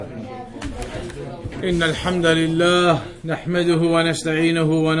إن الحمد لله نحمده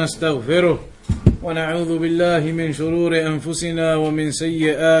ونستعينه ونستغفره ونعوذ بالله من شرور أنفسنا ومن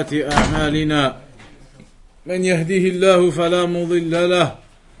سيئات أعمالنا من يهده الله فلا مضل له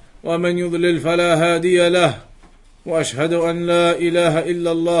ومن يضلل فلا هادي له وأشهد أن لا إله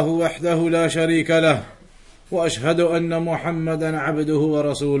إلا الله وحده لا شريك له وأشهد أن محمدا عبده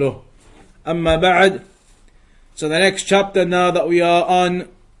ورسوله أما بعد. So the next chapter now that we are on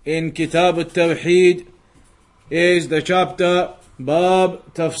in Kitab Tawheed is the chapter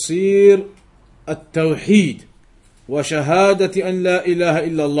Bab Tafsir Tawheed wa Shahadati an la ilaha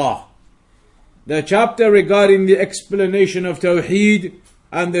illallah. The chapter regarding the explanation of Tawheed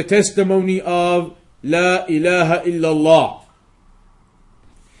and the testimony of La ilaha illallah.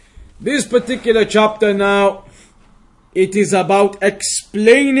 This particular chapter now, it is about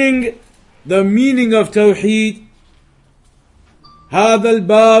explaining the meaning of Tawheed. هذا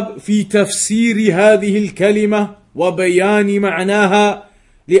الباب في تفسير هذه الكلمة وبيان معناها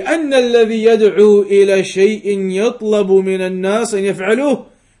لأن الذي يدعو إلى شيء يطلب من الناس أن يفعلوه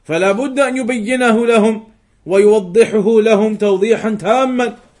فلا بد أن يبينه لهم ويوضحه لهم توضيحا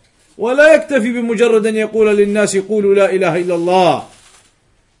تاما ولا يكتفي بمجرد أن يقول للناس قولوا لا إله إلا الله.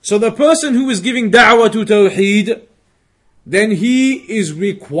 So the person who is giving da'wah to Tawheed, then he is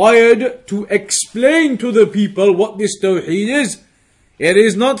required to explain to the people what this Tawheed is. It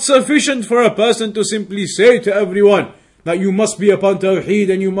is not sufficient for a person to simply say to everyone that you must be upon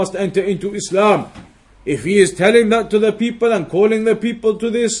Tawheed and you must enter into Islam. If he is telling that to the people and calling the people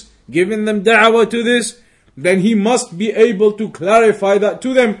to this, giving them da'wah to this, then he must be able to clarify that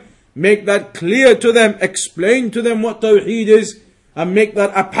to them, make that clear to them, explain to them what Tawheed is, and make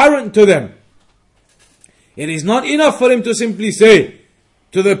that apparent to them. It is not enough for him to simply say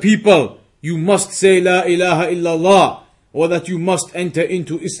to the people, you must say La ilaha illallah, or that you must enter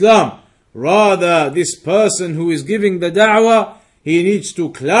into Islam. Rather, this person who is giving the da'wah, he needs to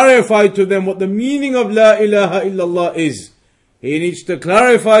clarify to them what the meaning of La ilaha illallah is. He needs to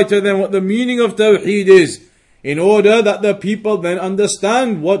clarify to them what the meaning of Tawheed is, in order that the people then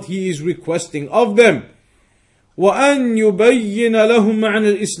understand what he is requesting of them. وَأَنْ يُبَيِّنَ لَهُمْ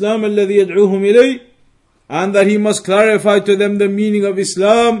مَعْنَى الْإِسْلَامَ الَّذِي يَدْعُوهُمْ إِلَيْهِ, and that he must clarify to them the meaning of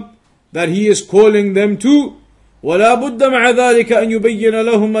Islam that he is calling them to. وَلَا بُدَّ مَعَ ذَلِكَ أَنْ يُبَيِّنَ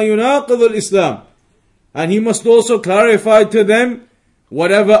لَهُمْ مَا يُنَاقِضُ الْإِسْلَامِ, and he must also clarify to them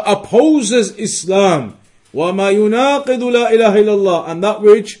whatever opposes Islam. وَمَا يُنَاقِضُ لَا إِلَهَ إِلَّا اللَّهِ, and that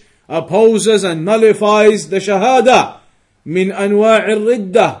which opposes and nullifies the Shahada. مِنْ أَنْوَاعِ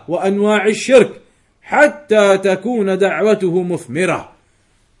الرِّدَّةِ وَأَنْوَاعِ الشِّرْكِ حَتَّى تَكُونَ دَعْوَتُهُ مُثْمِرَةً.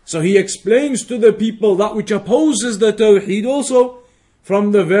 So he explains to the people that which opposes the Tawheed also,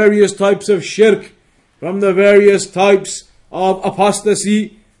 from the various types of shirk, from the various types of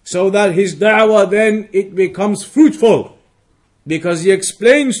apostasy, so that his da'wah then it becomes fruitful. Because he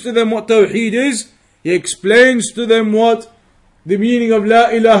explains to them what Tawheed is, he explains to them what the meaning of La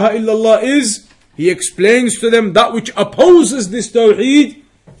ilaha illallah is, he explains to them that which opposes this Tawheed,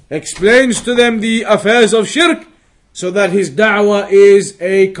 explains to them the affairs of shirk, so that his da'wah is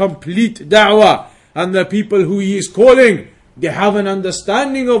a complete da'wah, and the people who he is calling, they have an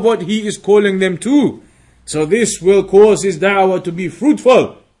understanding of what he is calling them to. So this will cause his da'wah to be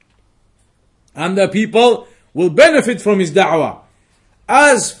fruitful, and the people will benefit from his da'wah.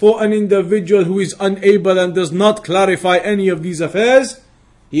 As for an individual who is unable and does not clarify any of these affairs,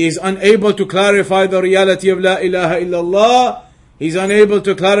 he is unable to clarify the reality of La ilaha illallah, he is unable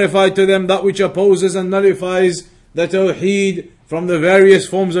to clarify to them that which opposes and nullifies the Tawheed from the various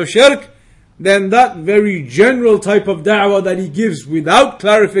forms of shirk, then that very general type of da'wah that he gives without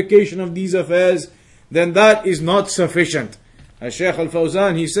clarification of these affairs, then that is not sufficient. As Shaykh Salih al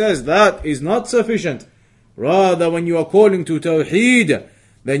Fawzaan, he says that is not sufficient. Rather, when you are calling to Tawheed,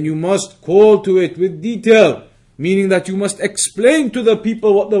 then you must call to it with detail, meaning that you must explain to the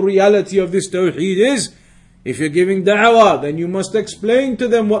people what the reality of this Tawheed is. If you're giving da'wah, then you must explain to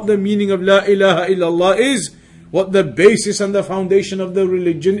them what the meaning of La ilaha illallah is, what the basis and the foundation of the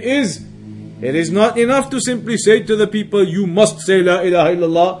religion is. It is not enough to simply say to the people, you must say La ilaha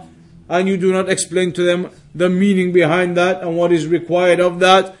illallah, and you do not explain to them the meaning behind that and what is required of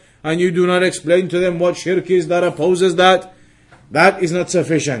that, and you do not explain to them what shirk is that opposes that. That is not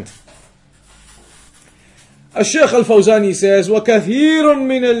sufficient. Shaykh Al Fawzaan says, وَكَثِيرٌ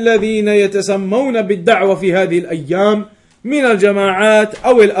مِّنَ الَّذِينَ يَتَسَمَّوْنَ بِالدَّعْوَةِ فِي هَذِهِ الْأَيَّامِ من الجماعات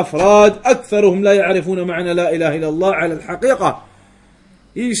أو الأفراد أكثرهم لا يعرفون معنى لا إله إلا الله على الحقيقة.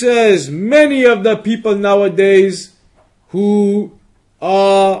 He says, many of the people nowadays who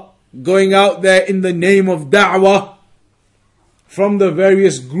are going out there in the name of da'wah, from the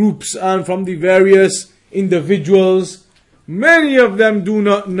various groups and from the various individuals, many of them do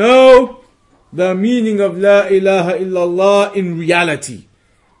not know the meaning of La ilaha illallah in reality.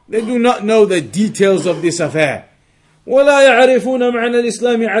 They do not know the details of this affair. وَلَا يَعْرِفُونَ مَعْنَى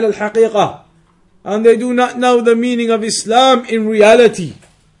الْإِسْلَامِ عَلَى الْحَقِيقَةِ, and they do not know the meaning of Islam in reality.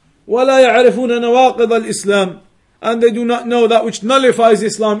 وَلَا يَعْرِفُونَ نَوَاقِضَ الْإِسْلام, and they do not know that which nullifies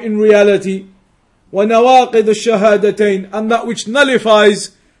Islam in reality. وَنَوَاقِضَ الشَّهَادَتَيْن, and that which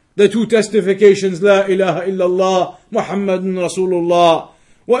nullifies the two testifications, La ilaha illallah, Muhammadun Rasulullah.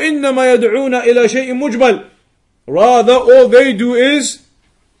 وَإِنَّمَا يَدْعُونَ إِلَى شَيْءٍ مُجْمَلٍ, rather all they do is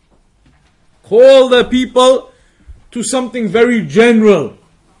call the people to something very general.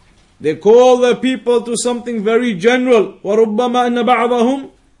 They call the people to something very general. وَرُبَّمَا أَنَّ بَعْضَهُمْ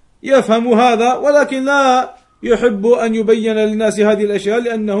يَفْهَمُ هَذَا وَلَكِنْ لَا يُحِبُّ أَنْ يُبَيَّنَ لِلنَّاسِ هَذِهِ الْأَشْيَاءِ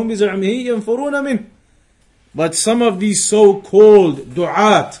لِأَنَّهُمْ بِزَعْمِهِ يَنْفُرُونَ مِنْهُ. But some of these so-called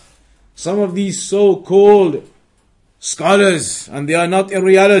du'at, some of these so-called scholars, and they are not in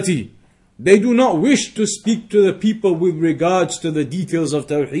reality, they do not wish to speak to the people with regards to the details of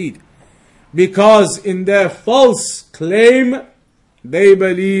Tawheed, because in their false claim, they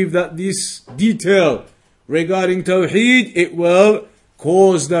believe that this detail regarding Tawheed, it will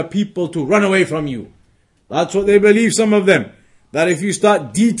cause the people to run away from you. That's what they believe, some of them. That if you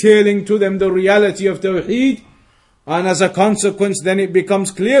start detailing to them the reality of Tawheed, and as a consequence then it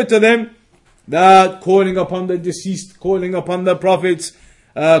becomes clear to them that calling upon the deceased, calling upon the prophets,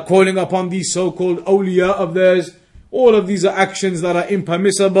 calling upon these so-called awliya of theirs, all of these are actions that are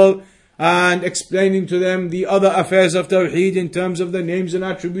impermissible, and explaining to them the other affairs of Tawheed in terms of the names and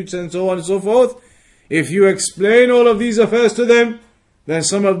attributes and so on and so forth. If you explain all of these affairs to them, then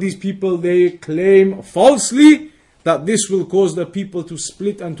some of these people, they claim falsely that this will cause the people to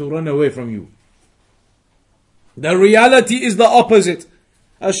split and to run away from you. The reality is the opposite.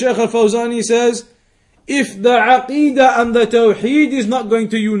 As Shaykh Al Fawzaan says, if the Aqidah and the Tawheed is not going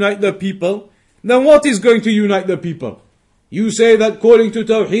to unite the people, then what is going to unite the people? You say that calling to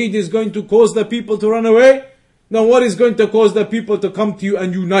Tawheed is going to cause the people to run away? Then what is going to cause the people to come to you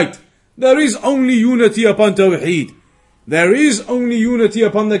and unite? There is only unity upon Tawheed. There is only unity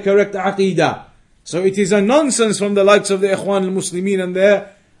upon the correct Aqidah. So it is a nonsense from the likes of the Ikhwan al-Muslimin and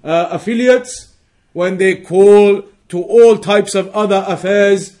their affiliates when they call to all types of other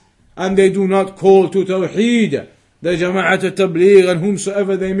affairs and they do not call to Tawheed, the Jama'at al-Tabligh and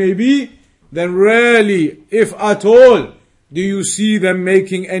whomsoever they may be, then rarely, if at all, do you see them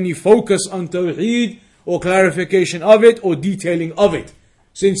making any focus on Tawheed or clarification of it or detailing of it,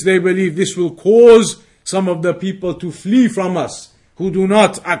 since they believe this will cause some of the people to flee from us who do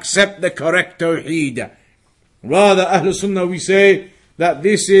not accept the correct Tawheed. Rather, Ahlul Sunnah, we say that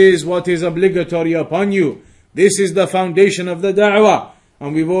this is what is obligatory upon you. This is the foundation of the da'wah.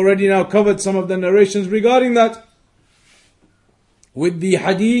 And we've already now covered some of the narrations regarding that. With the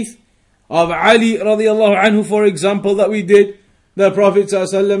hadith of Ali radiallahu anhu, for example, that we did, the Prophet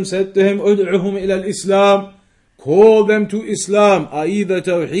ﷺ said to him, "Ud'uhum ila al-Islam," call them to Islam, i.e. the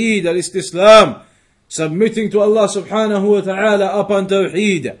Tawheed, al-Istislam, submitting to Allah subhanahu wa ta'ala upon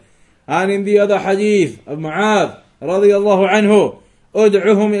Tawheed. And in the other hadith of Muadh radiallahu anhu,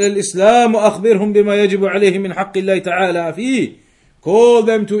 "Ud'uhum ila al-Islam wa akhbirhum bima yajibu alayhim min haqqi Allah ta'ala fihi." Call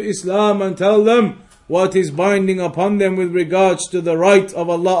them to Islam and tell them what is binding upon them with regards to the right of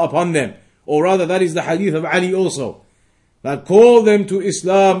Allah upon them. Or rather, that is the hadith of Ali also. That call them to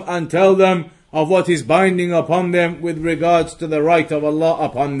Islam and tell them of what is binding upon them with regards to the right of Allah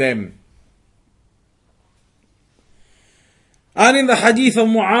upon them. And in the hadith of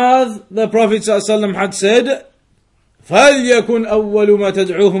Muadh, the Prophet ﷺ had said, فَلْيَكُنْ أَوَّلُ مَا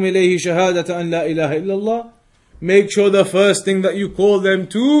تَدْعُوهُمْ إِلَيْهِ شَهَادَةً أَنْ لَا إِلَهَ إِلَّا اللَّهِ. Make sure the first thing that you call them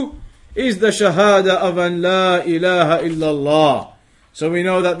to is the shahada of an la ilaha illallah. So we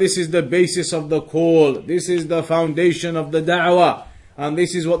know that this is the basis of the call. This is the foundation of the da'wah. And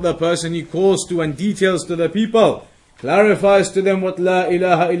this is what the person he calls to and details to the people, clarifies to them what la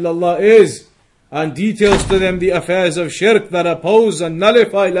ilaha illallah is, and details to them the affairs of shirk that oppose and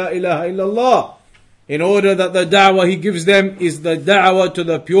nullify la ilaha illallah, in order that the da'wah he gives them is the da'wah to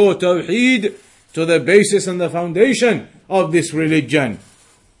the pure tawheed, to the basis and the foundation of this religion.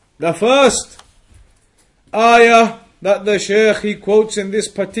 The first ayah that the Shaykh he quotes in this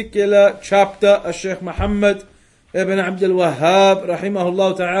particular chapter, Shaykh Muhammad ibn Abdul Wahhab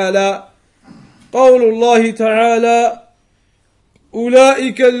rahimahullah ta'ala, قول الله تعالى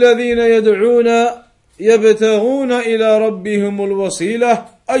أولئك الذين يدعون يبتغون إلى ربهم الوسيلة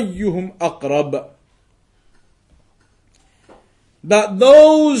أيهم أقرب. That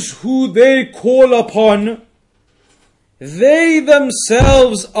those who they call upon they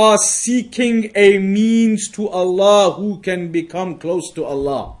themselves are seeking a means to Allah who can become close to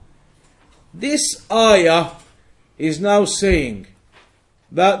Allah. This ayah is now saying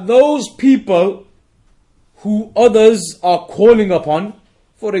that those people who others are calling upon,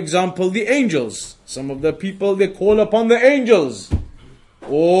 for example, the angels. Some of the people they call upon the angels.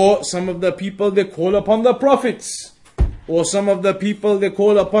 Or some of the people they call upon the prophets. Or some of the people they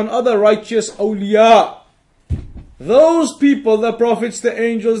call upon other righteous awliya. Those people, the prophets, the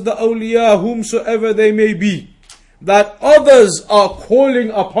angels, the awliya, whomsoever they may be, that others are calling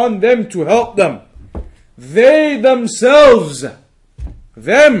upon them to help them, they themselves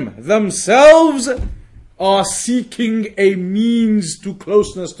are seeking a means to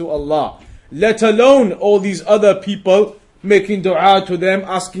closeness to Allah. Let alone all these other people making dua to them,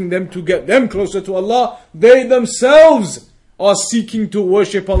 asking them to get them closer to Allah. They themselves are seeking to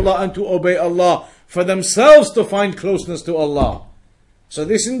worship Allah and to obey Allah for themselves to find closeness to Allah. So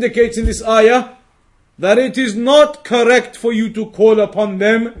this indicates in this ayah that it is not correct for you to call upon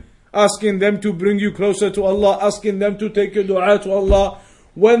them, asking them to bring you closer to Allah, asking them to take your dua to Allah,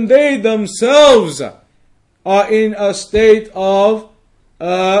 when they themselves are in a state of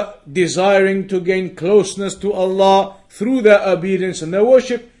desiring to gain closeness to Allah through their obedience and their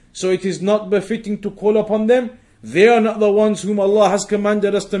worship. So it is not befitting to call upon them. They are not the ones whom Allah has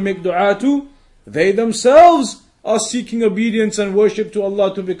commanded us to make dua to. They themselves are seeking obedience and worship to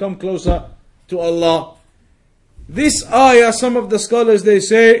Allah to become closer to Allah. This ayah, some of the scholars they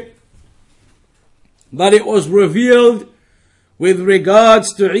say that it was revealed with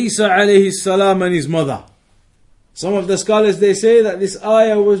regards to Isa alayhi salam and his mother. Some of the scholars they say that this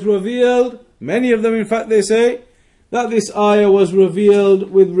ayah was revealed, many of them in fact they say that this ayah was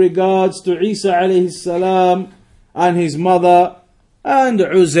revealed with regards to Isa alayhi salam and his mother and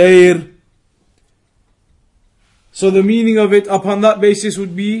Uzair. So the meaning of it upon that basis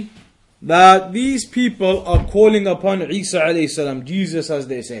would be that these people are calling upon Isa alayhi salam, Jesus as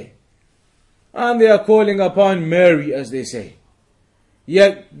they say, and they are calling upon Mary as they say.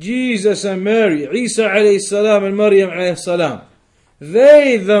 Yet Jesus and Mary, Isa alayhi salam and Maryam alayhi salam,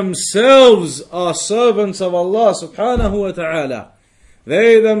 they themselves are servants of Allah subhanahu wa ta'ala.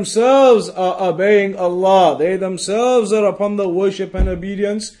 They themselves are obeying Allah. They themselves are upon the worship and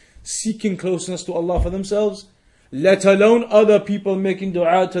obedience, seeking closeness to Allah for themselves. Let alone other people making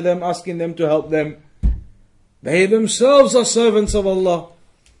dua to them, asking them to help them. They themselves are servants of Allah.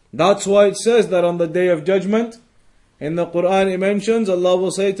 That's why it says that on the day of judgment, in the Quran it mentions, Allah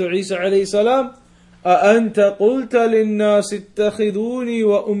will say to Isa alayhi salam, أَأَنْتَ قُلْتَ لِلنَّاسِ اتَّخِذُونِي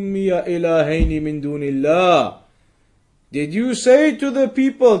وَأُمِّيَ إِلَهَيْنِ مِن دُونِ اللَّهِ. Did you say to the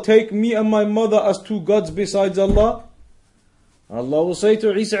people, take me and my mother as two gods besides Allah? Allah will say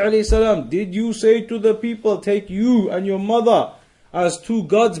to Isa alayhi salam, did you say to the people, take you and your mother as two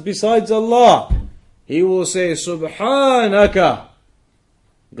gods besides Allah? He will say, Subhanaka,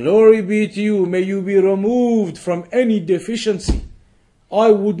 glory be to you, may you be removed from any deficiency.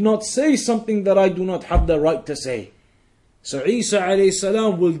 I would not say something that I do not have the right to say. So Isa alayhi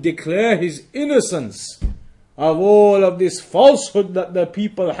salam will declare his innocence of all of this falsehood that the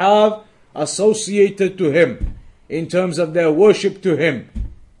people have associated to him in terms of their worship to him.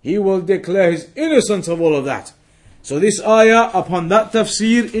 He will declare his innocence of all of that. So this ayah upon that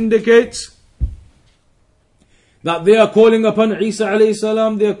tafsir indicates that they are calling upon Isa alayhi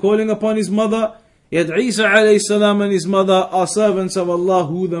salam, they are calling upon his mother, yet Isa alayhi salam and his mother are servants of Allah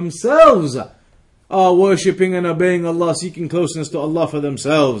who themselves are worshipping and obeying Allah, seeking closeness to Allah for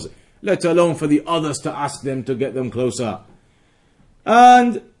themselves, let alone for the others to ask them to get them closer.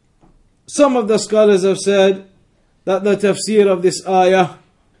 And some of the scholars have said that the tafsir of this ayah,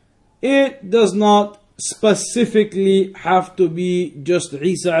 it does not specifically have to be just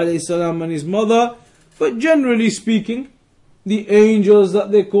Isa alayhi salam and his mother, but generally speaking, the angels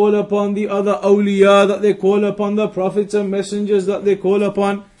that they call upon, the other awliya that they call upon, the prophets and messengers that they call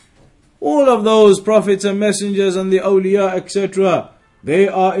upon, all of those prophets and messengers and the awliya, etc., they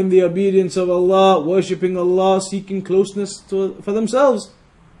are in the obedience of Allah, worshipping Allah, seeking closeness for themselves,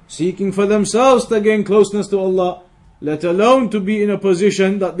 seeking for themselves to gain closeness to Allah, let alone to be in a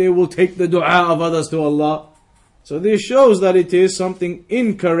position that they will take the dua of others to Allah. So this shows that it is something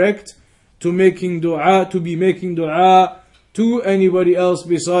incorrect to be making dua to anybody else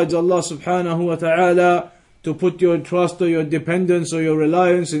besides Allah subhanahu wa ta'ala, to put your trust or your dependence or your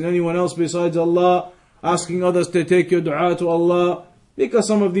reliance in anyone else besides Allah, asking others to take your dua to Allah. Because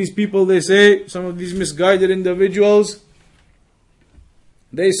some of these people, they say, some of these misguided individuals,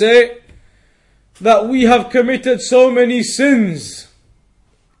 they say that we have committed so many sins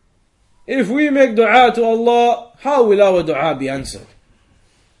If we make dua to Allah, how will our dua be answered?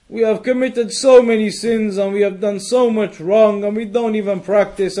 We have committed so many sins and we have done so much wrong and we don't even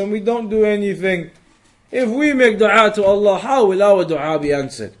practice and we don't do anything. If we make dua to Allah, how will our dua be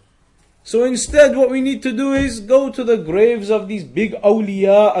answered? So instead what we need to do is go to the graves of these big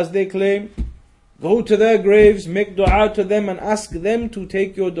awliya, as they claim. Go to their graves, make dua to them and ask them to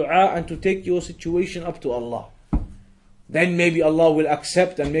take your dua and to take your situation up to Allah. Then maybe Allah will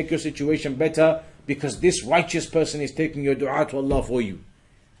accept and make your situation better because this righteous person is taking your dua to Allah for you.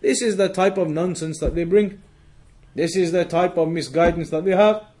 This is the type of nonsense that they bring. This is the type of misguidance that they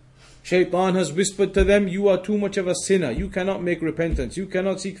have. Shaitan has whispered to them, you are too much of a sinner. You cannot make repentance. You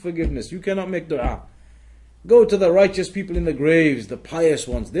cannot seek forgiveness. You cannot make dua. Go to the righteous people in the graves, the pious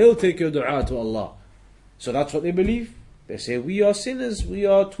ones. They'll take your dua to Allah. So that's what they believe. They say, we are sinners. We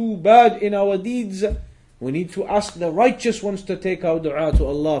are too bad in our deeds. We need to ask the righteous ones to take our dua to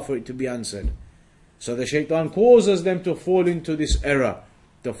Allah for it to be answered. So the shaitan causes them to fall into this error,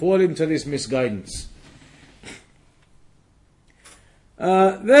 to fall into this misguidance.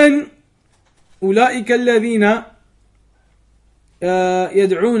 Then أولئك الذين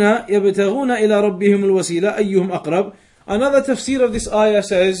يدعون يبتغون إلى ربهم الوسيلة أيهم أقرب. Another tafsir of this ayah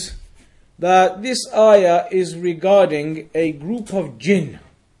says that this ayah is regarding a group of jinn.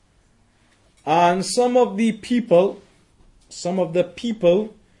 And some of the people,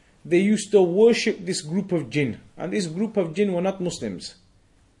 they used to worship this group of jinn. And this group of jinn were not Muslims.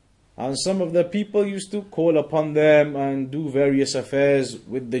 And some of the people used to call upon them and do various affairs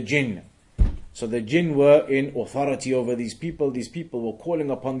with the jinn. So the jinn were in authority over these people. These people were calling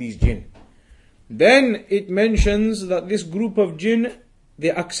upon these jinn. Then it mentions that this group of jinn,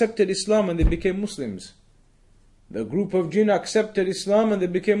 they accepted Islam and they became Muslims. The group of jinn accepted Islam and they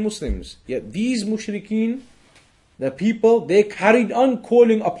became Muslims. Yet these mushrikeen, the people, they carried on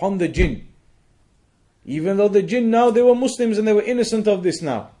calling upon the jinn. Even though the jinn now, they were Muslims and they were innocent of this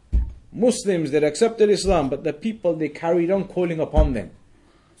now. Muslims, they accepted Islam, but the people, they carried on calling upon them.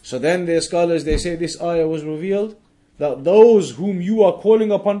 So then the scholars, they say this ayah was revealed, that those whom you are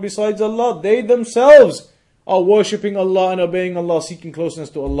calling upon besides Allah, they themselves are worshipping Allah and obeying Allah, seeking closeness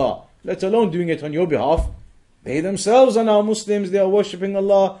to Allah, let alone doing it on your behalf. They themselves are now Muslims, they are worshipping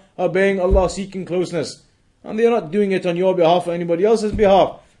Allah, obeying Allah, seeking closeness. And they are not doing it on your behalf or anybody else's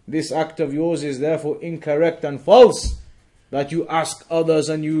behalf. This act of yours is therefore incorrect and false. That you ask others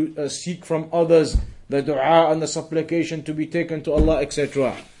and you seek from others the dua and the supplication to be taken to Allah,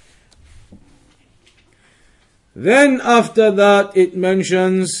 etc. Then after that it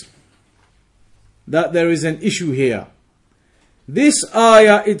mentions that there is an issue here. This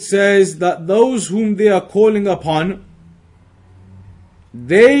ayah, it says that those whom they are calling upon,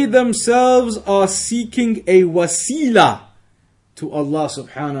 they themselves are seeking a wasila to Allah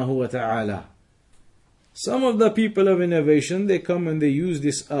subhanahu wa ta'ala. Some of the people of innovation, they come and they use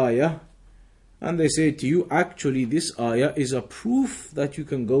this ayah and they say to you, actually this ayah is a proof that you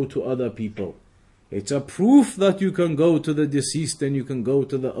can go to other people. It's a proof that you can go to the deceased and you can go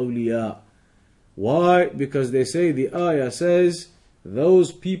to the awliya. Why? Because they say the ayah says,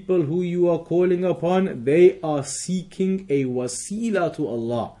 those people who you are calling upon, they are seeking a wasila to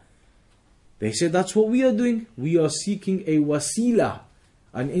Allah. They say that's what we are doing. We are seeking a wasila,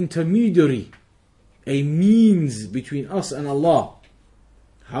 an intermediary, a means between us and Allah.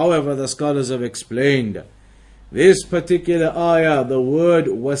 However, the scholars have explained, this particular ayah, the word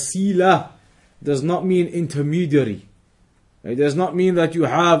wasila, does not mean intermediary. It does not mean that you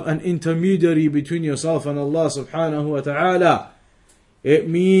have an intermediary between yourself and Allah subhanahu wa ta'ala. It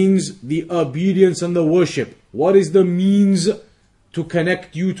means the obedience and the worship. What is the means to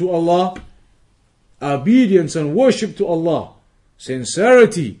connect you to Allah? Obedience and worship to Allah.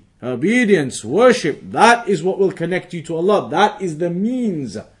 Sincerity, obedience, worship. That is what will connect you to Allah. That is the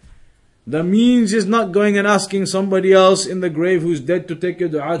means. The means is not going and asking somebody else in the grave who's dead to take your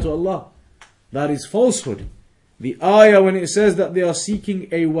dua to Allah. That is falsehood. The ayah, when it says that they are seeking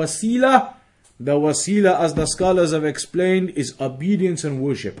a wasila, the wasila, as the scholars have explained, is obedience and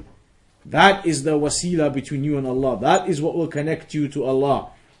worship. That is the wasila between you and Allah. That is what will connect you to Allah.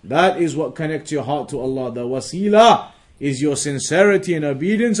 That is what connects your heart to Allah. The wasila is your sincerity and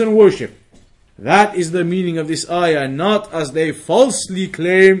obedience and worship. That is the meaning of this ayah, not as they falsely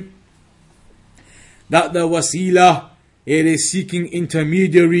claim that the wasila, it is seeking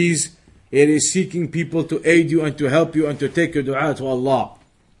intermediaries, it is seeking people to aid you and to help you and to take your dua to Allah.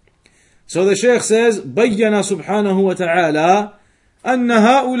 So the Shaykh says, بَيَّنَ سُبْحَانَهُ وَتَعَالَى أَنَّ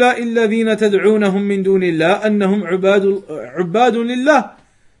هَؤُلَاءِ الَّذِينَ تَدْعُونَهُم مِّن دُونِ اللَّهِ أَنَّهُمْ عُبَادٌ لِلَّهِ.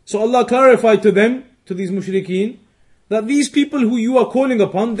 So Allah clarified to them, to these mushrikeen, that these people who you are calling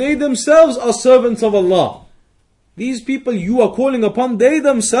upon, they themselves are servants of Allah. These people you are calling upon, they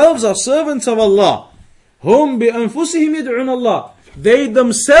themselves are servants of Allah. Hum bi anfusihim yad'un Allah. They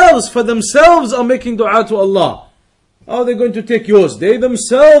themselves, for themselves, are making dua to Allah. How are they going to take yours? They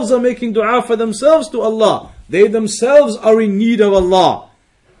themselves are making dua for themselves to Allah. They themselves are in need of Allah.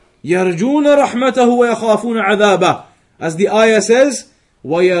 يَرْجُونَ رَحْمَتَهُ وَيَخَافُونَ عَذَابَهُ. As the ayah says,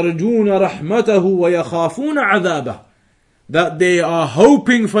 وَيَرْجُونَ رَحْمَتَهُ وَيَخَافُونَ عَذَابَهُ. That they are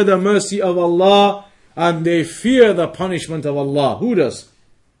hoping for the mercy of Allah and they fear the punishment of Allah. Who does?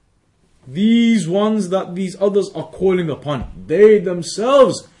 These ones that these others are calling upon. They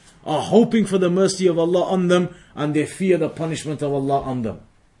themselves are hoping for the mercy of Allah on them and they fear the punishment of Allah on them.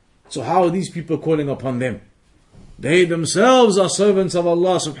 So how are these people calling upon them? They themselves are servants of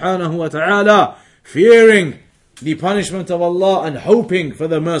Allah subhanahu wa ta'ala, fearing the punishment of Allah and hoping for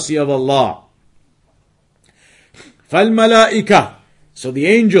the mercy of Allah. فَالْمَلَائِكَةِ. So the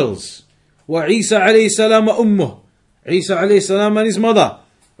angels, وَعِيسَى عَلَيْهِ السَّلَامَ أُمُّهُ. Isa alayhi salam and his mother,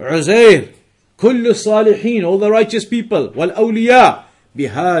 Uzair, كل الصالحين, all the righteous people, والأولياء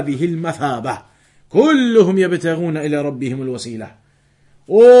بهذه المثابة كلهم يبتغون إلى ربهم الوسيلة.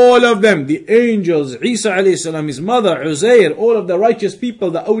 All of them, the angels, Isa alayhi salam, his mother, Uzair, all of the righteous people,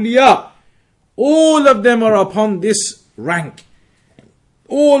 the awliya, all of them are upon this rank.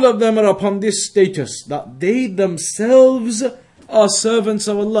 All of them are upon this status, that they themselves are servants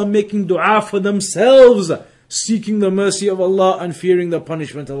of Allah, making dua for themselves, seeking the mercy of Allah and fearing the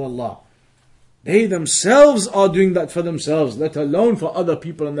punishment of Allah. They themselves are doing that for themselves, let alone for other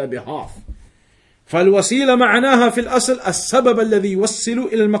people on their behalf. فالوسيلة معناها في الأصل السبب الذي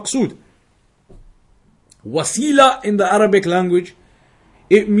يوصل إلى المقصود. Wasila in the Arabic language,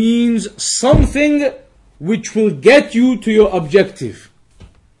 it means something which will get you to your objective.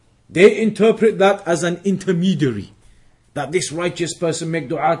 They interpret that as an intermediary. That this righteous person, make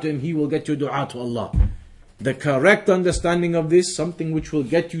dua to him, he will get your dua to Allah. The correct understanding of this, something which will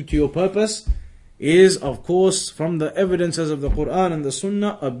get you to your purpose, is of course from the evidences of the Quran and the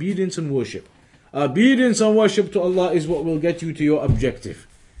Sunnah, obedience and worship. Obedience and worship to Allah is what will get you to your objective.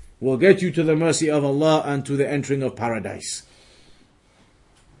 Will get you to the mercy of Allah and to the entering of paradise.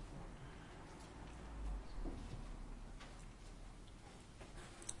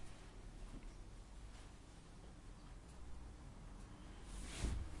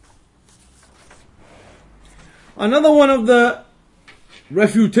 Another one of the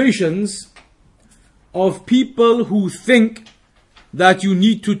refutations of people who think that you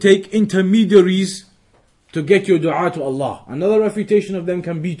need to take intermediaries to get your dua to Allah. Another refutation of them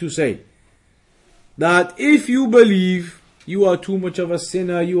can be to say that if you believe you are too much of a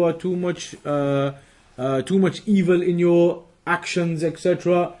sinner, you are too much evil in your actions,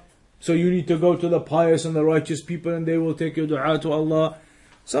 etc., so you need to go to the pious and the righteous people and they will take your dua to Allah.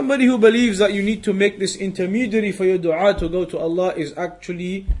 Somebody who believes that you need to make this intermediary for your dua to go to Allah is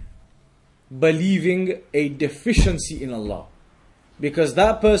actually believing a deficiency in Allah. Because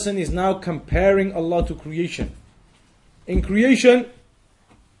that person is now comparing Allah to creation. In creation,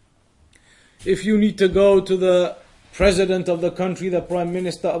 if you need to go to the president of the country, the prime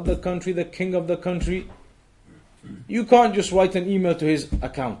minister of the country, the king of the country, you can't just write an email to his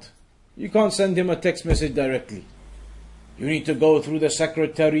account. You can't send him a text message directly. You need to go through the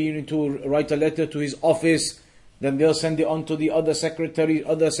secretary, you need to write a letter to his office, then they'll send it on to the other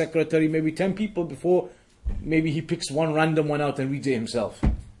secretary, maybe 10 people before maybe he picks one random one out and reads it himself.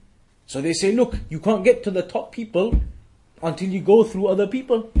 So they say, look, you can't get to the top people until you go through other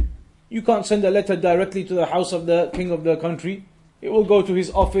people. You can't send a letter directly to the house of the king of the country. It will go to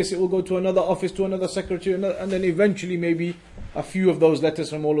his office, it will go to another office, to another secretary, and then eventually maybe a few of those letters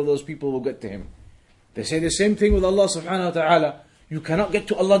from all of those people will get to him. They say the same thing with Allah subhanahu wa ta'ala. You cannot get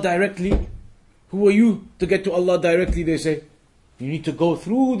to Allah directly. Who are you to get to Allah directly, they say? You need to go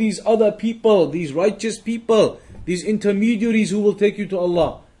through these other people, these righteous people, these intermediaries who will take you to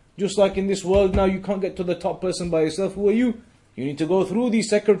Allah. Just like in this world now, you can't get to the top person by yourself. Who are you? You need to go through these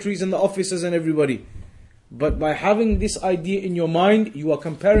secretaries and the officers and everybody. But by having this idea in your mind, you are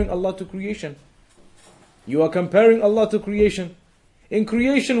comparing Allah to creation. You are comparing Allah to creation. In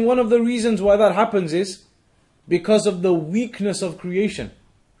creation, one of the reasons why that happens is because of the weakness of creation.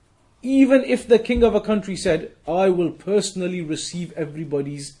 Even if the king of a country said, I will personally receive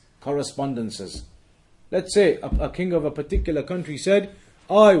everybody's correspondences. Let's say a king of a particular country said,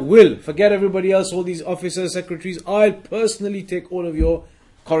 I will, forget everybody else, all these officers, secretaries, I'll personally take all of your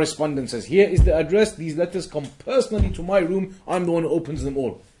correspondences. Here is the address, these letters come personally to my room, I'm the one who opens them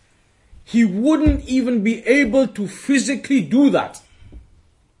all. He wouldn't even be able to physically do that.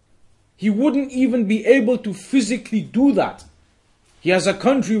 He wouldn't even be able to physically do that. He has a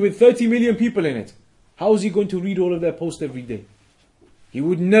country with 30 million people in it. How is he going to read all of their posts every day? He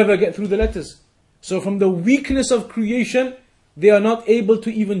would never get through the letters. So from the weakness of creation, they are not able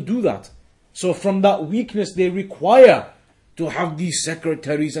to even do that. So from that weakness, they require to have these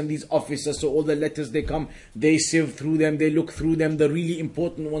secretaries and these officers. So all the letters they come, they sieve through them, they look through them, the really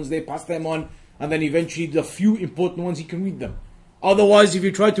important ones, they pass them on. And then eventually the few important ones, he can read them. Otherwise, if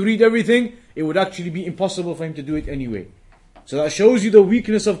you try to read everything, it would actually be impossible for him to do it anyway. So that shows you the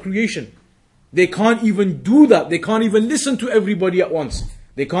weakness of creation. They can't even do that. They can't even listen to everybody at once.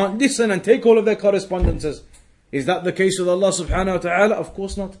 They can't listen and take all of their correspondences. Is that the case with Allah subhanahu wa ta'ala? Of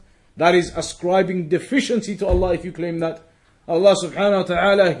course not. That is ascribing deficiency to Allah if you claim that. Allah subhanahu wa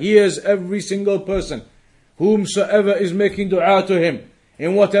ta'ala hears every single person, whomsoever is making dua to Him,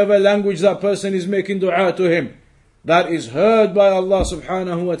 in whatever language that person is making dua to Him. That is heard by Allah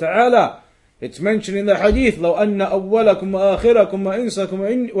subhanahu wa ta'ala. It's mentioned in the hadith, لو أن أولكم وآخركم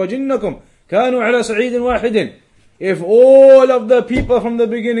وإنسكم وجنكم كانوا على صعيد واحد. If all of the people from the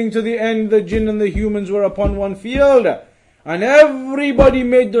beginning to the end, the jinn and the humans, were upon one field, and everybody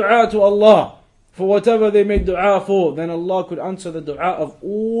made dua to Allah for whatever they made dua for, then Allah could answer the dua of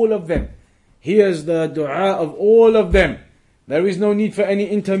all of them. Here's the dua of all of them. There is no need for any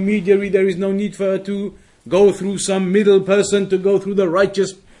intermediary. There is no need for her to go through some middle person, to go through the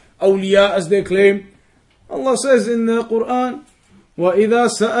righteous awliya as they claim. Allah says in the Quran, وَإِذَا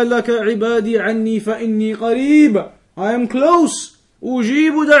سَأَلَكَ عِبَادِي عَنِّي فَإِنِّي قَرِيبٌ. I am close.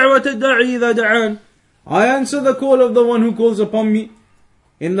 أُجِيبُ دَعْوَةَ الدَّاعِي إِذَا دَعَانِ. I answer the call of the one who calls upon me.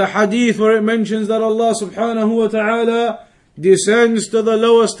 In the hadith where it mentions that Allah subhanahu wa ta'ala descends to the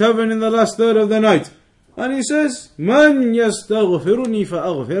lowest heaven in the last third of the night. And He says, مَنْ يَسْتَغْفِرُنِي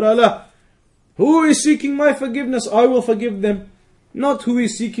فَأَغْفِرَ لَهُ. Who is seeking my forgiveness, I will forgive them. Not who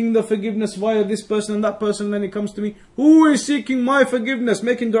is seeking the forgiveness via this person and that person, then it comes to me. Who is seeking my forgiveness,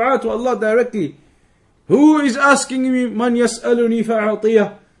 making dua to Allah directly? Who is asking me, Man yas'aluni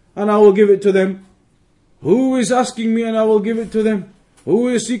fa'atiyah, and I will give it to them? Who is asking me and I will give it to them? Who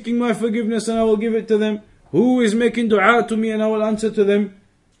is seeking my forgiveness and I will give it to them? Who is making dua to me and I will answer to them?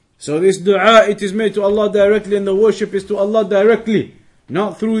 So this dua, it is made to Allah directly, and the worship is to Allah directly.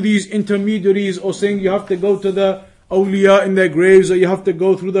 Not through these intermediaries, or saying you have to go to the awliya in their graves, or you have to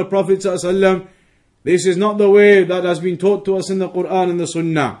go through the Prophet ﷺ. This is not the way that has been taught to us in the Quran and the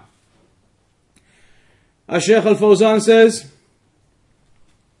Sunnah. Shaykh Al Fawzaan says,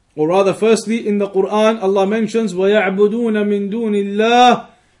 or rather firstly in the Quran Allah mentions وَيَعْبُدُونَ مِن دُونِ اللَّهِ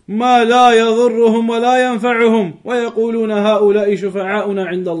مَا لَا يَضُرُّهُمْ وَلَا يَنْفَعُهُمْ وَيَقُولُونَ هَؤُلَاءِ شُفَعَاؤُنَا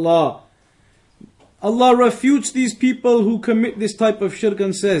عِنْدَ اللَّهِ. Allah refutes these people who commit this type of shirk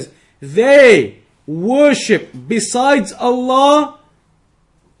and says, they worship besides Allah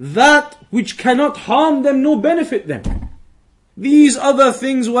that which cannot harm them nor benefit them. These other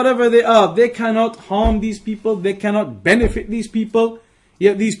things, whatever they are, they cannot harm these people, they cannot benefit these people.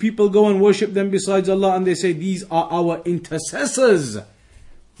 Yet these people go and worship them besides Allah, and they say these are our intercessors.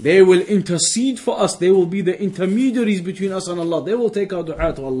 They will intercede for us, they will be the intermediaries between us and Allah. They will take our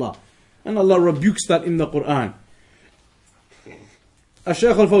dua to Allah. And Allah rebukes that in the Quran.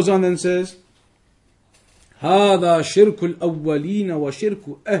 Shaykh Al Fawzaan then says, هذا شرك الأولين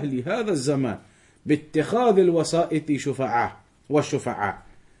وشرك أهل هذا الزمان باتخاذ الوسائط شفعاء والشفعاء.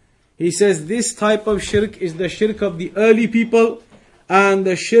 He says this type of shirk is the shirk of the early people and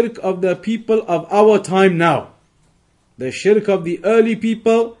the shirk of the people of our time now. The shirk of the early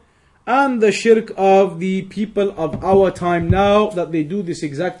people and the shirk of the people of our time now, that they do this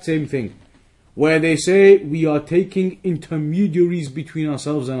exact same thing, where they say we are taking intermediaries between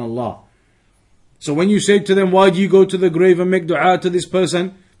ourselves and Allah. So when you say to them, why do you go to the grave and make dua to this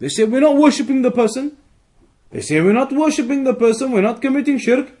person? They say, we're not worshipping the person. They say, we're not worshipping the person, we're not committing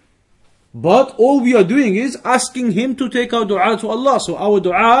shirk. But all we are doing is asking him to take our dua to Allah. So our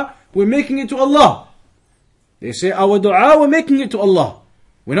dua, we're making it to Allah. They say, our dua, we're making it to Allah.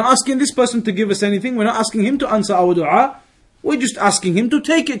 We're not asking this person to give us anything. We're not asking him to answer our dua. We're just asking him to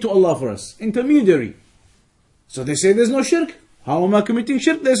take it to Allah for us. Intermediary. So they say, there's no shirk. How am I committing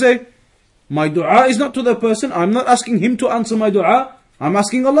shirk? They say, my dua is not to the person. I'm not asking him to answer my dua. I'm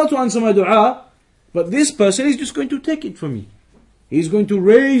asking Allah to answer my dua. But this person is just going to take it from me. He's going to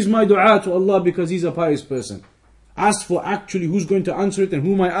raise my dua to Allah because he's a pious person. As for actually who's going to answer it and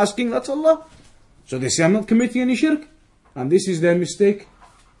who am I asking, that's Allah. So they say I'm not committing any shirk. And this is their mistake.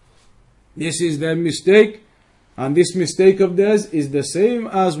 This is their mistake. And this mistake of theirs is the same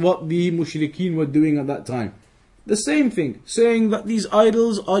as what the mushrikeen were doing at that time. The same thing, saying that these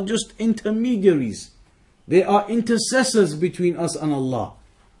idols are just intermediaries. They are intercessors between us and Allah.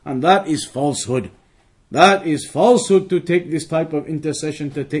 And that is falsehood. That is falsehood to take this type of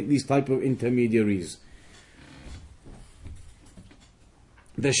intercession, to take these type of intermediaries.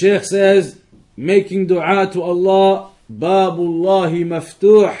 The Shaykh says, making dua to Allah, Babullahi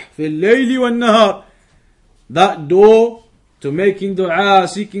maftuh fil layli wal nahar. That door to making dua,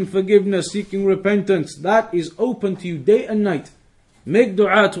 seeking forgiveness, seeking repentance, that is open to you day and night. Make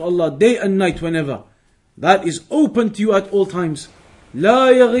dua to Allah day and night whenever. That is open to you at all times.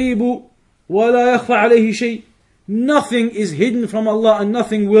 لا يغيب ولا يخفى عليه شيء. Nothing is hidden from Allah and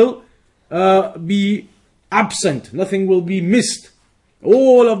nothing will be absent. Nothing will be missed.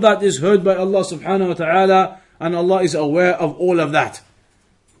 All of that is heard by Allah subhanahu wa ta'ala, and Allah is aware of all of that.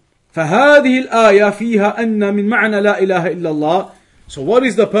 فهذه الآية فيها أن من معنى لا إله إلا الله. So what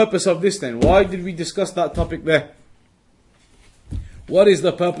is the purpose of this then? Why did we discuss that topic there? What is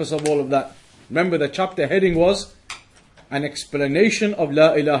the purpose of all of that? Remember, the chapter heading was an explanation of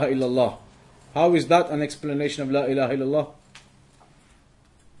La ilaha illallah. How is that an explanation of La ilaha illallah?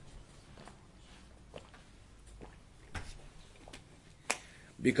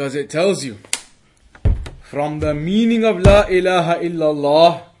 Because it tells you from the meaning of La ilaha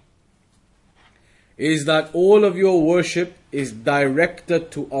illallah is that all of your worship is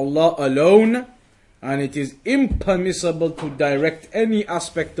directed to Allah alone, and it is impermissible to direct any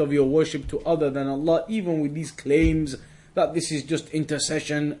aspect of your worship to other than Allah, even with these claims that this is just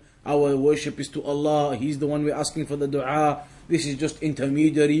intercession, our worship is to Allah, He's the one we're asking for the dua, this is just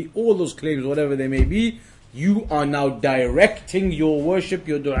intermediary, all those claims, whatever they may be, you are now directing your worship,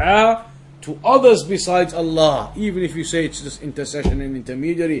 your dua, to others besides Allah, even if you say it's just intercession and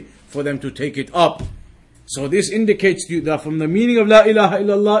intermediary for them to take it up. So this indicates to you that from the meaning of La ilaha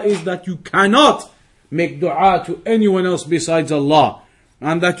illallah is that you cannot make dua to anyone else besides Allah,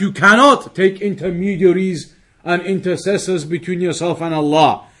 and that you cannot take intermediaries and intercessors between yourself and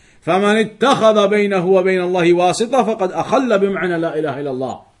Allah. فَمَنِ اتَّخَذَ بَيْنَهُ وَبَيْنَ اللَّهِ وَاسِطَةً فَقَدْ أَخَلَّ بِمَعْنَى لَا إِلَهَ إِلَّا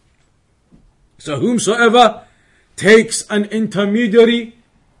اللَّهِ. So whomsoever takes an intermediary,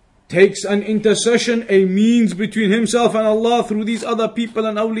 takes an intercession, a means between himself and Allah through these other people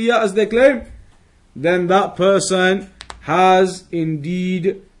and awliya as they claim, then that person has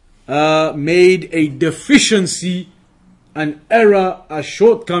indeed made a deficiency, an error, a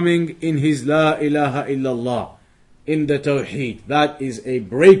shortcoming in his La ilaha illallah, in the Tawheed. That is a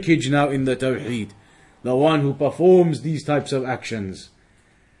breakage now in the Tawheed. The one who performs these types of actions.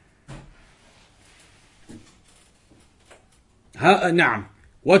 نعم.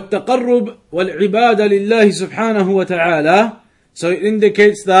 والتقرب والعبادة لله سبحانه وتعالى. So it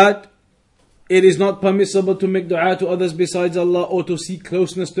indicates that it is not permissible to make dua to others besides Allah, or to seek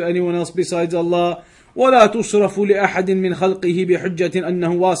closeness to anyone else besides Allah. ولا تصرف لأحد من خلقه بحجة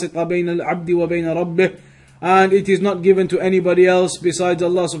أنه واسط بين العبد وبين ربه. And it is not given to anybody else besides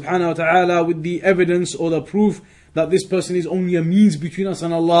Allah subhanahu wa ta'ala with the evidence or the proof that this person is only a means between us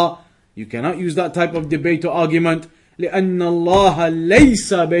and Allah. You cannot use that type of debate or argument. لأن الله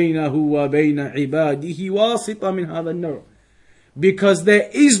ليس بينه وبين عباده واسطة من هذا النوع. Because there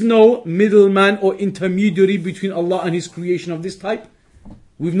is no middleman or intermediary between Allah and His creation of this type.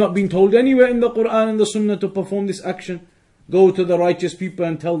 We've not been told anywhere in the Quran and the Sunnah to perform this action. Go to the righteous people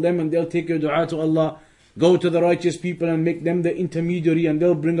and tell them, and they'll take your dua to Allah. Go to the righteous people and make them the intermediary, and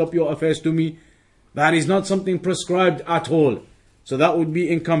they'll bring up your affairs to me. That is not something prescribed at all. So that would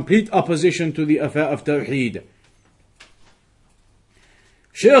be in complete opposition to the affair of Tawheed.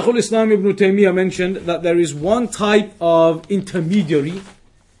 Shaykh al Ibn Taymiyyah mentioned that there is one type of intermediary.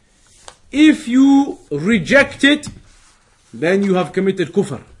 If you reject it, then you have committed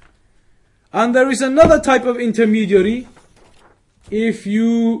kufr. And there is another type of intermediary. If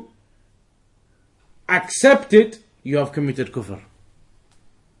you accept it, you have committed kufr.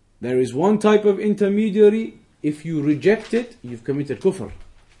 There is one type of intermediary. If you reject it, you've committed kufr.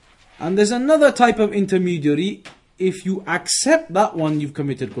 And there's another type of intermediary. If you accept that one, you've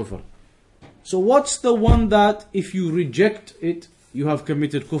committed kufr. So what's the one that if you reject it, you have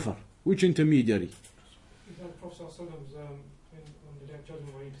committed kufr? Which intermediary?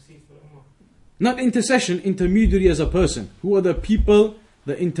 Not intercession, intermediary as a person. Who are the people,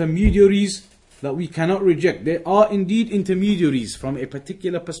 the intermediaries that we cannot reject? They are indeed intermediaries from a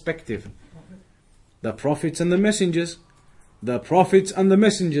particular perspective. The prophets and the messengers. The prophets and the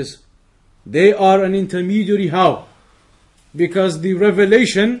messengers. They are an intermediary. How? Because the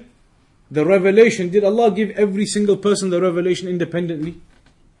revelation, did Allah give every single person the revelation independently?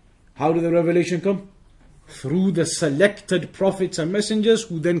 How did the revelation come? Through the selected prophets and messengers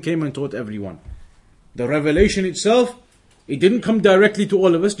who then came and taught everyone. The revelation itself, it didn't come directly to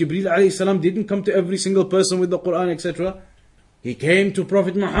all of us. Jibreel alayhi salam didn't come to every single person with the Quran, etc. He came to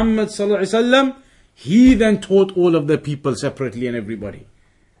Prophet Muhammad sallallahu alaihi wasallam. He then taught all of the people separately and everybody.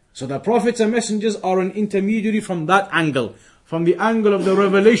 So the prophets and messengers are an intermediary from that angle, from the angle of the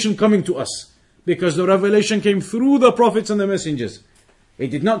revelation coming to us. Because the revelation came through the prophets and the messengers.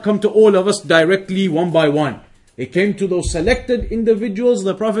 It did not come to all of us directly one by one. It came to those selected individuals,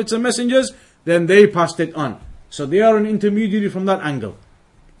 the prophets and messengers, then they passed it on. So they are an intermediary from that angle.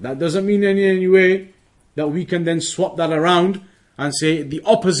 That doesn't mean in any way that we can then swap that around and say the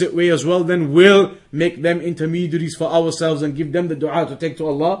opposite way as well, then we'll make them intermediaries for ourselves and give them the dua to take to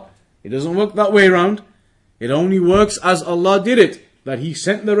Allah. It doesn't work that way around. It only works as Allah did it. That He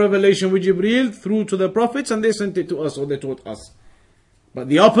sent the revelation with Jibreel through to the prophets and they sent it to us or they taught us. But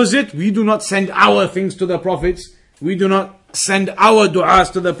the opposite, we do not send our things to the prophets. We do not send our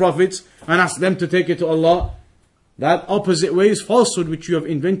du'as to the prophets and ask them to take it to Allah. That opposite way is falsehood which you have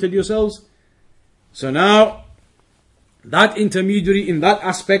invented yourselves. So now, that intermediary in that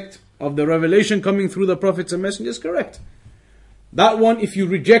aspect of the revelation coming through the prophets and messengers, correct. That one, if you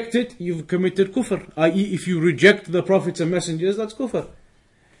reject it, you've committed kufr. I.e., if you reject the prophets and messengers, that's kufr.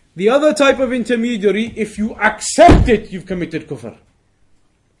 The other type of intermediary, if you accept it, you've committed kufr.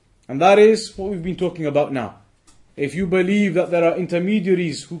 And that is what we've been talking about now. If you believe that there are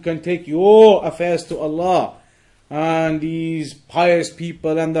intermediaries who can take your affairs to Allah, and these pious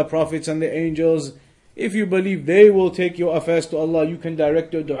people and the prophets and the angels, if you believe they will take your affairs to Allah, you can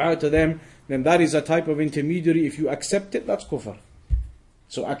direct your dua to them, then that is a type of intermediary. If you accept it, that's kufr.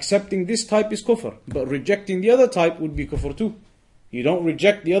 So accepting this type is kufr, but rejecting the other type would be kufr too. You don't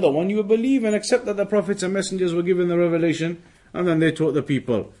reject the other one, you believe and accept that the prophets and messengers were given the revelation and then they taught the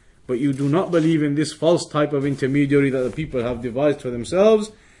people. But you do not believe in this false type of intermediary that the people have devised for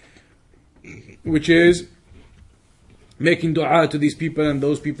themselves, which is making dua to these people and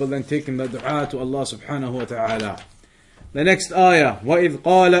those people then taking the dua to Allah subhanahu wa ta'ala. The next ayah, وَإِذْ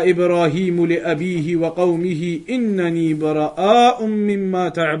قَالَ إِبْرَاهِيمُ لِأَبِيهِ وَقَوْمِهِ إِنَّنِي بَرَآءٌ مِّمَّا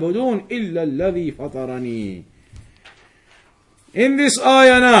تَعْبُدُونَ إِلَّا الَّذِي فَطَرَنِي. In this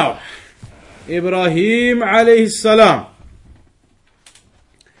ayah now, Ibrahim alayhi salam,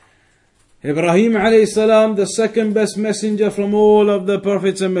 the second best messenger from all of the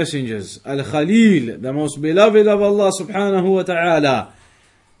prophets and messengers, Al-Khalil, the most beloved of Allah subhanahu wa ta'ala.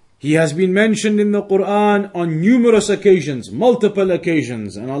 He has been mentioned in the Quran on numerous occasions, multiple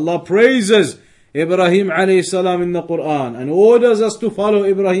occasions, and Allah praises Ibrahim alayhi salam in the Quran and orders us to follow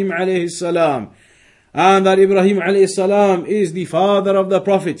Ibrahim alayhi salam. And that Ibrahim alayhi salam is the father of the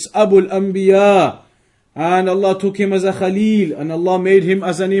prophets, Abu al-Anbiya. And Allah took him as a Khalil, and Allah made him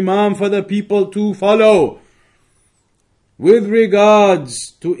as an Imam for the people to follow. With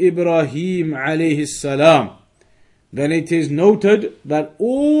regards to Ibrahim alayhi salam, then it is noted that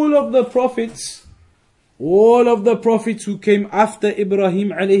all of the prophets who came after Ibrahim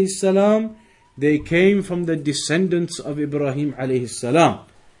alayhi salam, they came from the descendants of Ibrahim alayhi salam.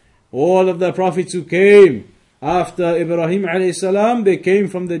 All of the prophets who came after Ibrahim alayhi salam, they came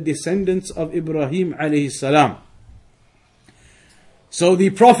from the descendants of Ibrahim alayhi salam. So the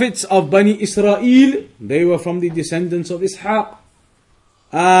prophets of Bani Israel, they were from the descendants of Ishaq.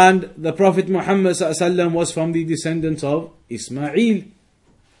 And the Prophet Muhammad ﷺ was from the descendants of Ismail.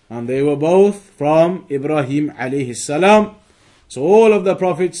 And they were both from Ibrahim alayhi salam. So all of the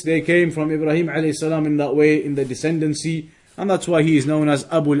prophets, they came from Ibrahim alayhi salam in that way, in the descendancy. And that's why he is known as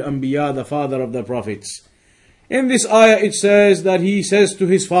Abu al-Anbiya, the father of the prophets. In this ayah it says that he says to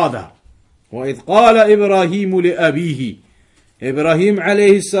his father, وَإِذْ قَالَ إِبْرَاهِيمُ لِأَبِيهِ. Ibrahim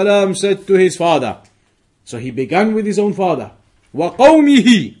alayhi salam said to his father. So he began with his own father.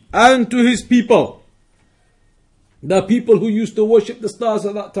 وَقَوْمِهِ, and to his people. The people who used to worship the stars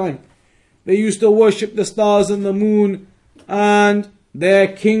at that time. They used to worship the stars and the moon. And their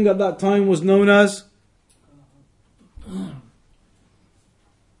king at that time was known as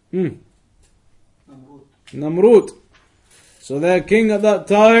Namrud. So their king at that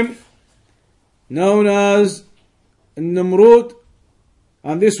time, known as Namrud,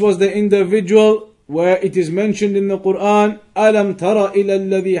 and this was the individual where it is mentioned in the Quran, أَلَمْ تَرَ إِلَى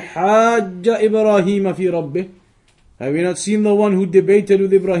الَّذِي حَاجَّ إِبْرَاهِيمَ فِي رَبِّهِ. Have you not seen the one who debated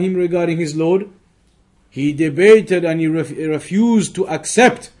with Ibrahim regarding his Lord? He debated and he refused to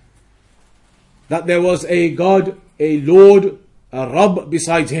accept that there was a God, a Lord, a Rabb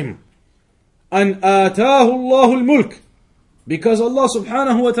besides him. And آتاه الله الملك, because Allah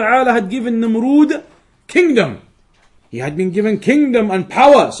subhanahu wa ta'ala had given Namrud kingdom. He had been given kingdom and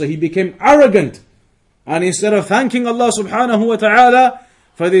power, so he became arrogant. And instead of thanking Allah subhanahu wa ta'ala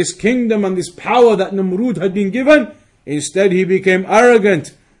for this kingdom and this power that Namrud had been given, instead he became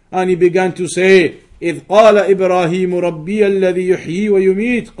arrogant and he began to say, إذ قال إبراهيم ربي الذي يحيي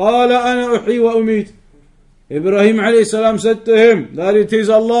ويميت قال أنا أحيي وأميت. Ibrahim alayhi salam said to him that it is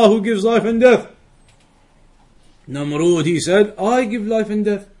Allah who gives life and death. Namrud, he said, I give life and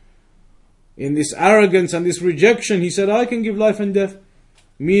death. In this arrogance and this rejection, he said, I can give life and death.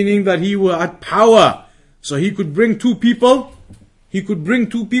 Meaning that he had power. So he could bring two people. He could bring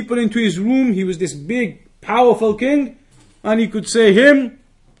two people into his room. He was this big, powerful king. And he could say, him,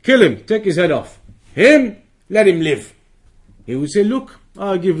 kill him, take his head off. Him, let him live. He would say, look,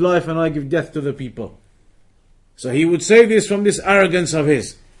 I give life and I give death to the people. So he would say this from this arrogance of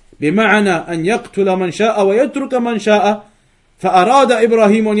his. بمعنى أن يقتل من شاء ويترك من شاء فأراد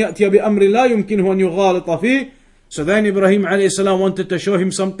إبراهيم أن يأتي بأمر لا يمكنه أن يغالط فيه. So then Ibrahim alayhi salam wanted to show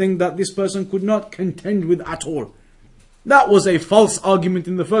him something that this person could not contend with at all. That was a false argument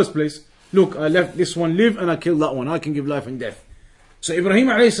in the first place. Look, I left this one live and I killed that one. I can give life and death. So Ibrahim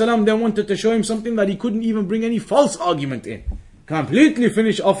alayhi salam then wanted to show him something that he couldn't even bring any false argument in. Completely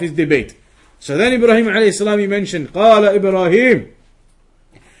finish off his debate. So then Ibrahim alayhi salam he mentioned, قال إبراهيم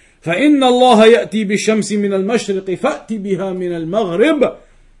فإن الله يأتي بالشمس من المشرق فأتي بها من المغرب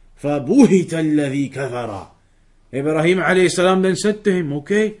فبهت الذي كفر. Ibrahim alayhi salam then said to him,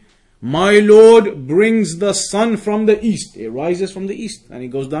 okay, my Lord brings the sun from the east. It rises from the east and it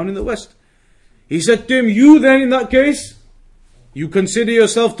goes down in the west. He said to him, you then in that case, you consider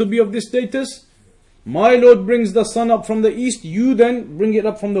yourself to be of this status? My Lord brings the sun up from the east, you then bring it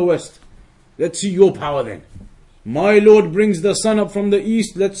up from the west. Let's see your power then. My Lord brings the sun up from the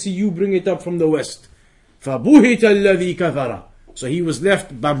east, let's see you bring it up from the west. فَبُهِتَ الَّذِي كَفَرَ. So he was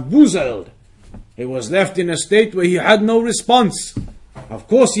left bamboozled. He was left in a state where he had no response. Of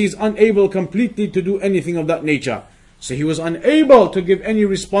course he is unable completely to do anything of that nature. So he was unable to give any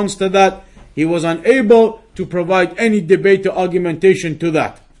response to that. He was unable to provide any debate or argumentation to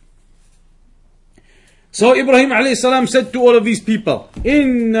that. So Ibrahim alayhi salam said to all of these people,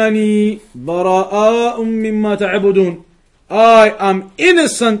 إِنَّنِي بَرَآءٌ مِّمَّا تَعْبُدُونَ. I am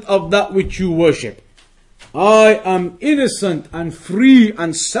innocent of that which you worship. I am innocent and free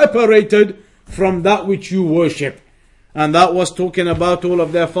and separated from that which you worship. And that was talking about all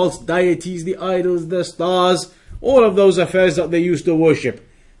of their false deities, the idols, the stars, all of those affairs that they used to worship.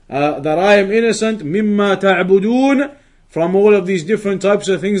 That I am innocent, مِّمَّا تَعْبُدُونَ, from all of these different types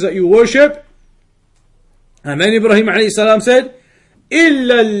of things that you worship. And then Ibrahim alayhi salam said,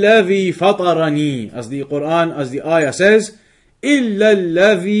 إِلَّا الَّذِي فَطَرَنِي. As the Quran, as the ayah says, إِلَّا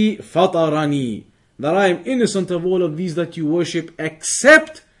الَّذِي فَطَرَنِي. That I am innocent of all of these that you worship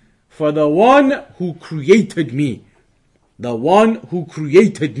except for the one who created me. The one who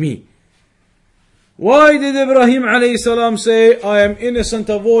created me. Why did Ibrahim alayhi salam say, I am innocent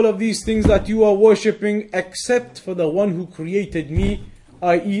of all of these things that you are worshipping except for the one who created me?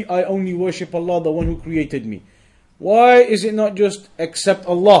 I.e., I only worship Allah, the one who created me. Why is it not just except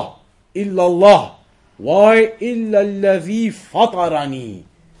Allah? Illallah. Why? Illa alladhi fatarani.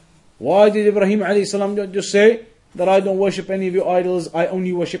 Why did Ibrahim alayhi salam not just say that I don't worship any of your idols, I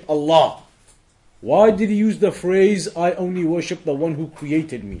only worship Allah? Why did he use the phrase, I only worship the one who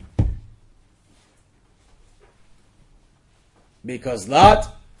created me? Because that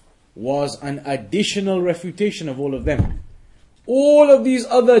was an additional refutation of all of them. All of these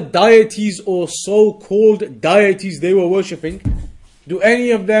other deities or so-called deities they were worshipping, do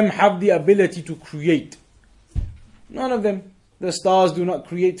any of them have the ability to create? None of them. The stars do not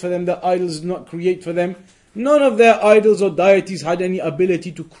create for them, the idols do not create for them. None of their idols or deities had any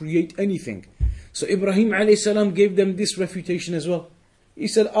ability to create anything. So Ibrahim alayhi salam gave them this refutation as well. He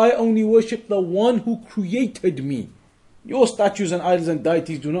said, I only worship the one who created me. Your statues and idols and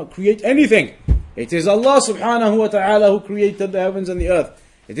deities do not create anything. It is Allah subhanahu wa ta'ala who created the heavens and the earth.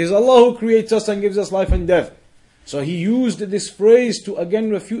 It is Allah who creates us and gives us life and death. So he used this phrase to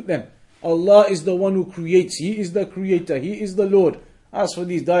again refute them. Allah is the one who creates. He is the creator. He is the Lord. As for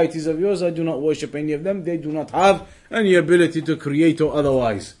these deities of yours, I do not worship any of them. They do not have any ability to create or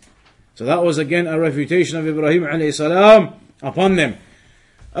otherwise. So that was again a refutation of Ibrahim alayhi salam upon them.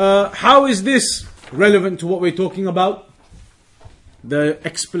 How is this relevant to what we're talking about? The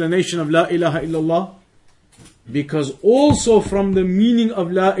explanation of La ilaha illallah. Because also from the meaning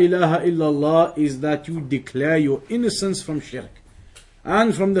of La ilaha illallah is that you declare your innocence from shirk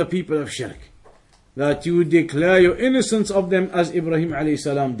and from the people of shirk. That you declare your innocence of them as Ibrahim alayhi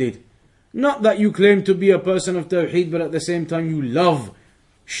salam did. Not that you claim to be a person of Tawheed, but at the same time you love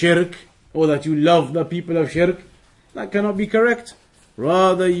shirk, or that you love the people of shirk. That cannot be correct.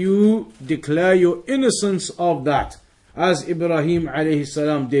 Rather you declare your innocence of that, as Ibrahim alayhi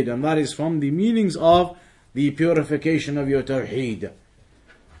salam did. And that is from the meanings of the purification of your Tawheed.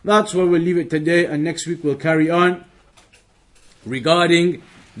 That's where we'll leave it today, and next week we'll carry on regarding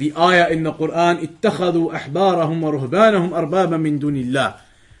the ayah in the Quran, اتخذوا أحبارهم ورهبانهم أربابا من دون الله,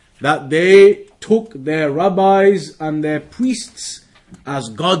 that they took their rabbis and their priests as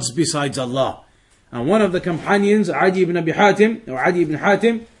gods besides Allah. And one of the companions, Adi ibn Abi Hatim, or Adi ibn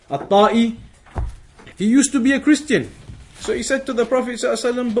Hatim al-Ta'i, he used to be a Christian. So he said to the Prophet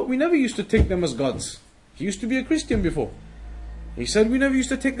ﷺ, but we never used to take them as gods. He used to be a Christian before. He said we never used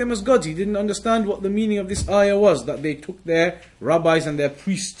to take them as gods. He didn't understand what the meaning of this ayah was, that they took their rabbis and their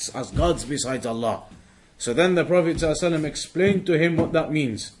priests as gods besides Allah. So then the Prophet ﷺ explained to him what that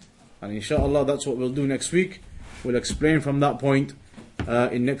means. And inshallah that's what we'll do next week. We'll explain from that point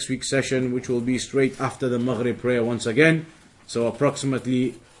in next week's session, which will be straight after the Maghrib prayer once again. So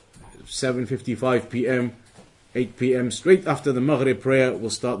approximately 7:55 p.m, 8 p.m, straight after the Maghrib prayer, we'll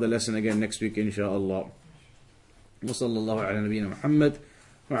start the lesson again next week inshallah. وصلى الله على نبينا محمد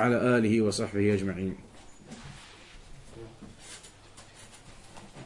وعلى آله وصحبه أجمعين.